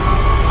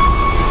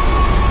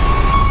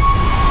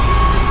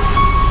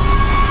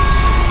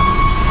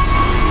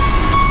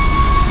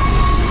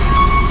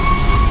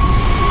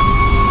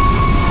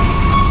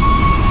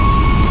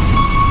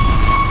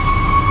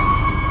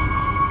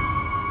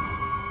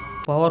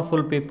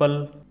Powerful people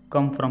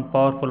come from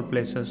powerful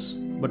places,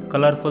 but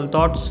colorful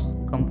thoughts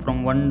come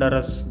from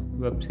wondrous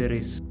web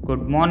series.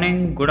 Good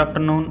morning, good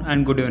afternoon,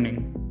 and good evening,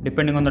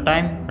 depending on the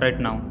time right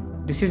now.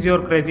 This is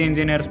your crazy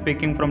engineer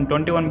speaking from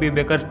 21B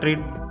Baker Street,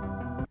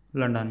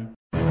 London.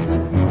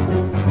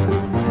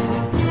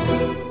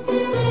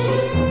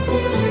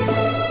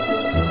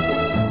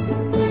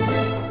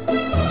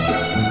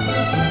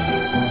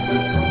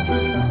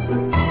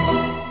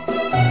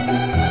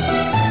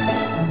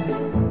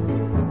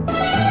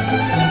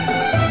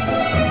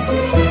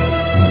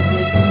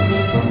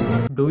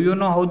 Do you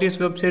know how this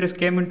web series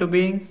came into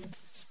being?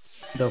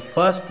 The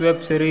first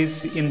web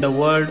series in the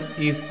world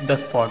is The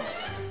Spot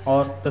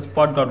or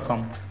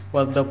thespot.com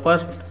was the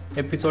first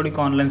episodic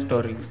online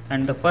story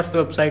and the first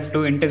website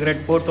to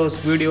integrate photos,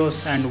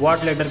 videos and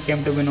what later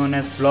came to be known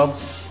as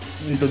blogs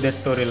into their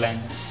storyline.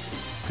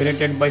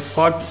 Created by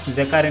Scott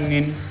Zakarin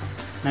in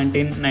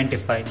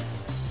 1995.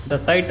 The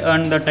site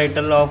earned the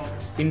title of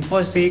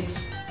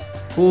InfoSeek's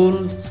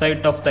Cool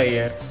Site of the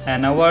Year,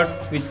 an award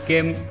which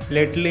came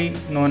lately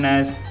known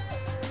as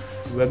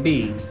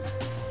Webby.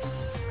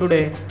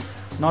 Today,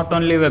 not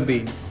only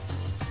Webby,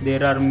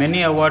 there are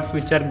many awards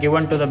which are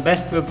given to the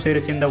best web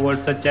series in the world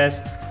such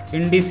as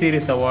Indie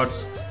Series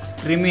Awards,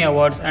 Streamy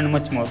Awards and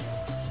much more.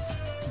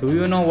 Do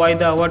you know why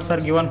the awards are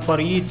given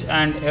for each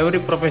and every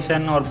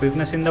profession or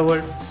business in the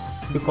world?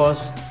 Because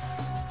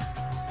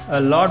a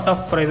lot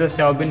of prizes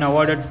have been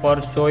awarded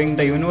for showing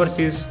the universe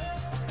is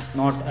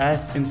not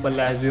as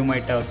simple as we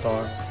might have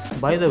thought.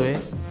 By the way,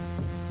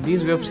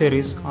 these web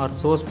series are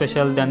so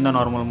special than the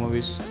normal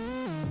movies.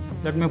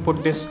 Let me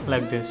put this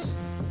like this.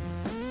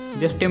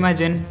 Just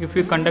imagine if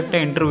you conduct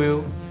an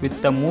interview with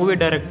the movie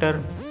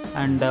director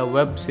and the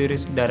web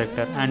series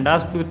director and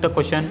ask with the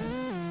question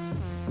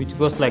which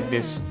goes like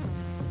this.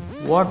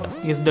 What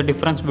is the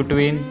difference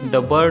between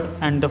the bird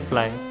and the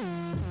fly?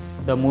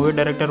 The movie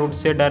director would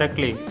say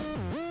directly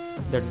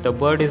that the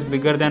bird is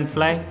bigger than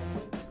fly,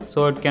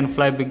 so it can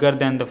fly bigger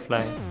than the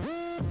fly.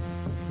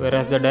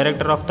 Whereas the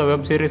director of the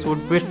web series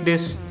would twist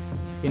this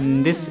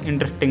in this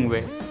interesting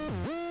way.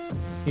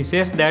 He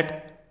says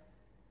that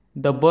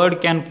the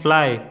bird can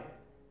fly,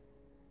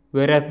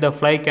 whereas the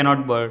fly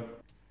cannot bird.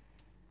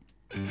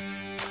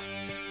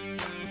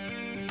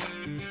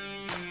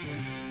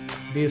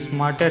 The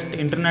smartest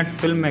internet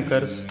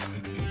filmmakers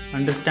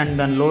understand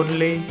the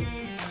lonely,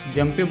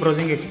 jumpy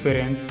browsing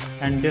experience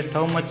and just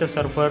how much a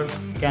surfer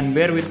can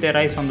bear with their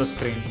eyes on the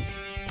screen.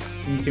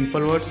 In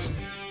simple words,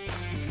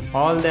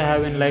 all they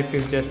have in life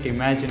is just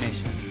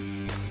imagination.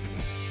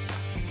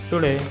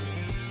 Today,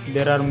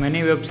 there are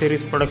many web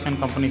series production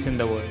companies in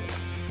the world,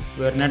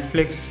 where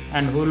Netflix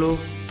and Hulu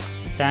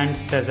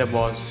stands as a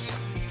boss.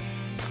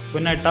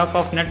 When I talk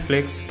of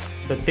Netflix,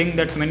 the thing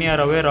that many are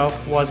aware of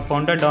was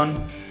founded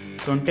on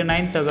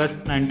 29th August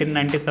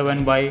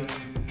 1997 by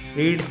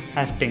Reed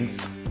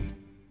Hastings.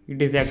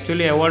 It is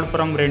actually evolved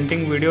from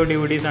renting video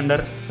DVDs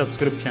under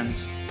subscriptions.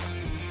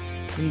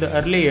 In the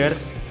early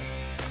years,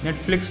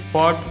 Netflix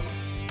fought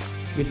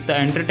with the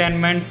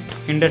entertainment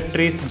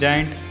industry's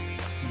giant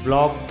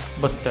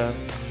Blockbuster,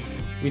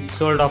 which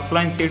sold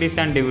offline CDs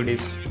and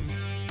DVDs.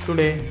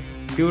 Today,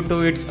 due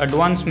to its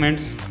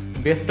advancements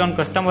based on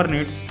customer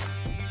needs,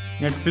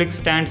 Netflix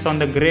stands on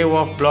the grave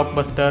of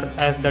Blockbuster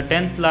as the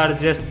 10th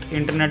largest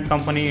internet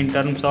company in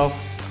terms of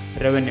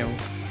revenue.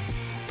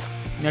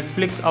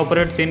 Netflix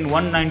operates in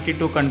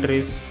 192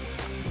 countries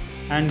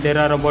and there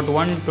are about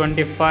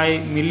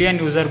 125 million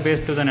user base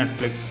to the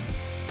Netflix.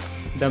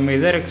 The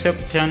major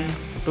exception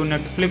to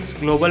Netflix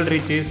global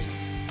reach is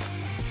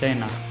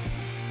China.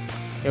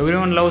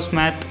 Everyone loves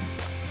math,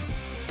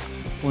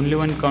 only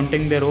when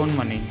counting their own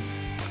money.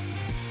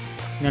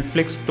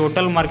 Netflix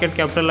total market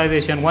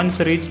capitalization once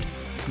reached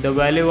the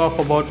value of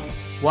about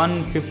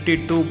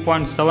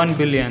 152.7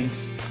 billion,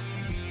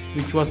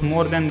 which was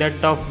more than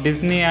that of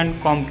Disney and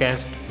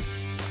Comcast.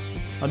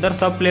 Other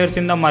sub-players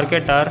in the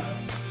market are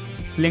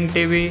Sling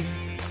TV,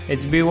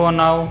 HBO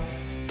Now,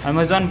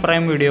 Amazon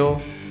Prime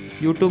Video,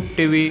 YouTube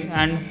TV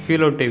and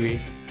Philo TV.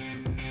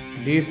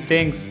 These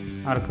things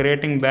are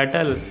creating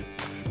battle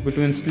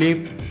between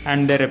sleep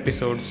and their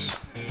episodes.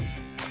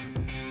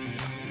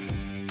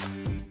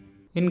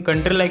 In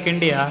country like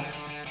India,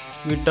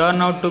 we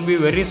turn out to be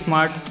very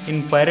smart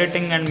in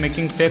pirating and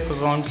making fake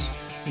accounts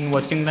in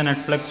watching the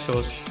Netflix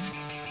shows.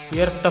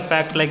 Here's the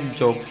fact like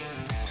joke.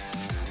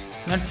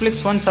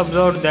 Netflix once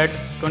observed that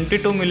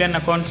 22 million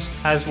accounts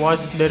has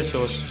watched their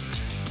shows,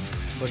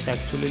 but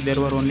actually there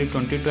were only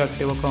 22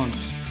 active accounts.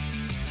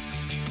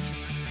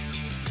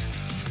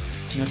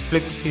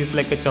 Netflix is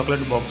like a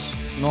chocolate box.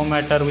 No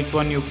matter which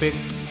one you pick,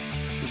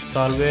 it's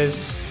always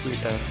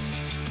sweeter.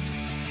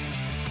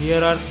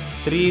 Here are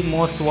 3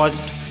 most watched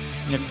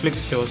Netflix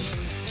shows.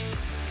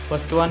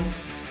 First one,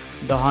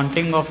 The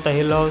Haunting of the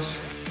Hill House.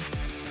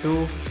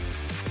 2,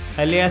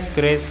 Alias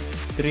Grace.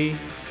 3,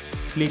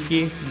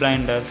 Peaky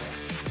Blinders.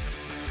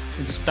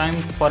 It's time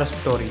for a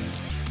story.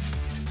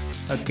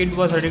 A kid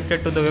was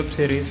addicted to the web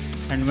series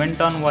and went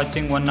on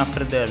watching one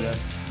after the other.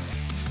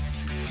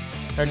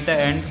 At the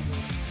end,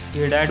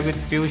 he died with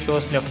few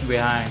shows left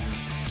behind.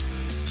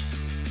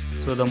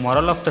 So the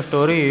moral of the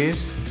story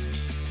is,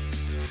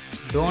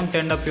 don't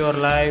end up your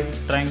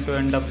life trying to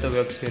end up the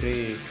web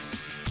series.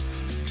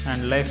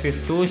 And life is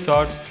too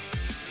short,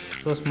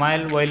 so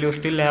smile while you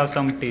still have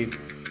some teeth.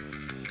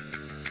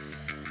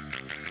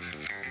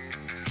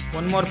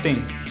 One more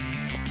thing,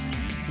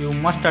 you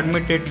must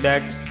admit it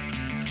that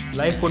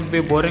life would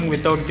be boring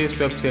without this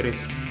web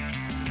series,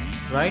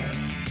 right?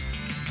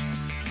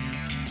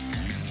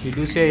 Did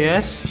you say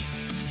yes?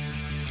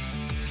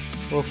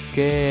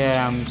 Okay,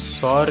 I'm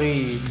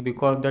sorry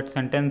because that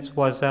sentence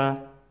was a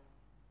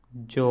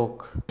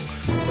joke.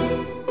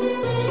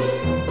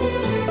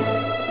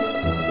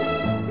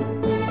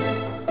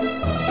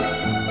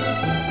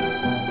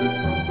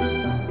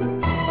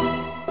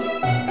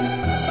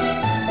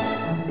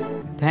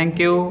 Thank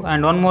you.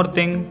 And one more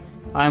thing,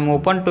 I am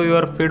open to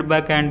your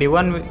feedback, and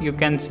even you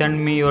can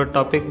send me your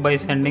topic by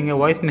sending a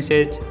voice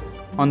message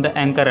on the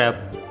Anchor app.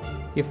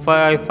 If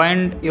I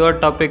find your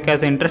topic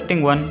as an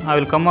interesting one, I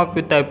will come up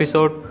with the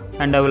episode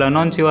and I will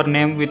announce your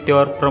name with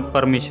your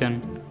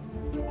permission.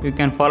 You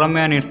can follow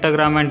me on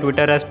Instagram and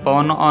Twitter as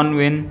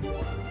PawanOnWin.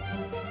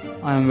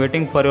 I am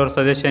waiting for your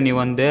suggestion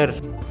even there.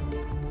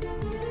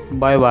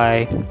 Bye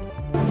bye.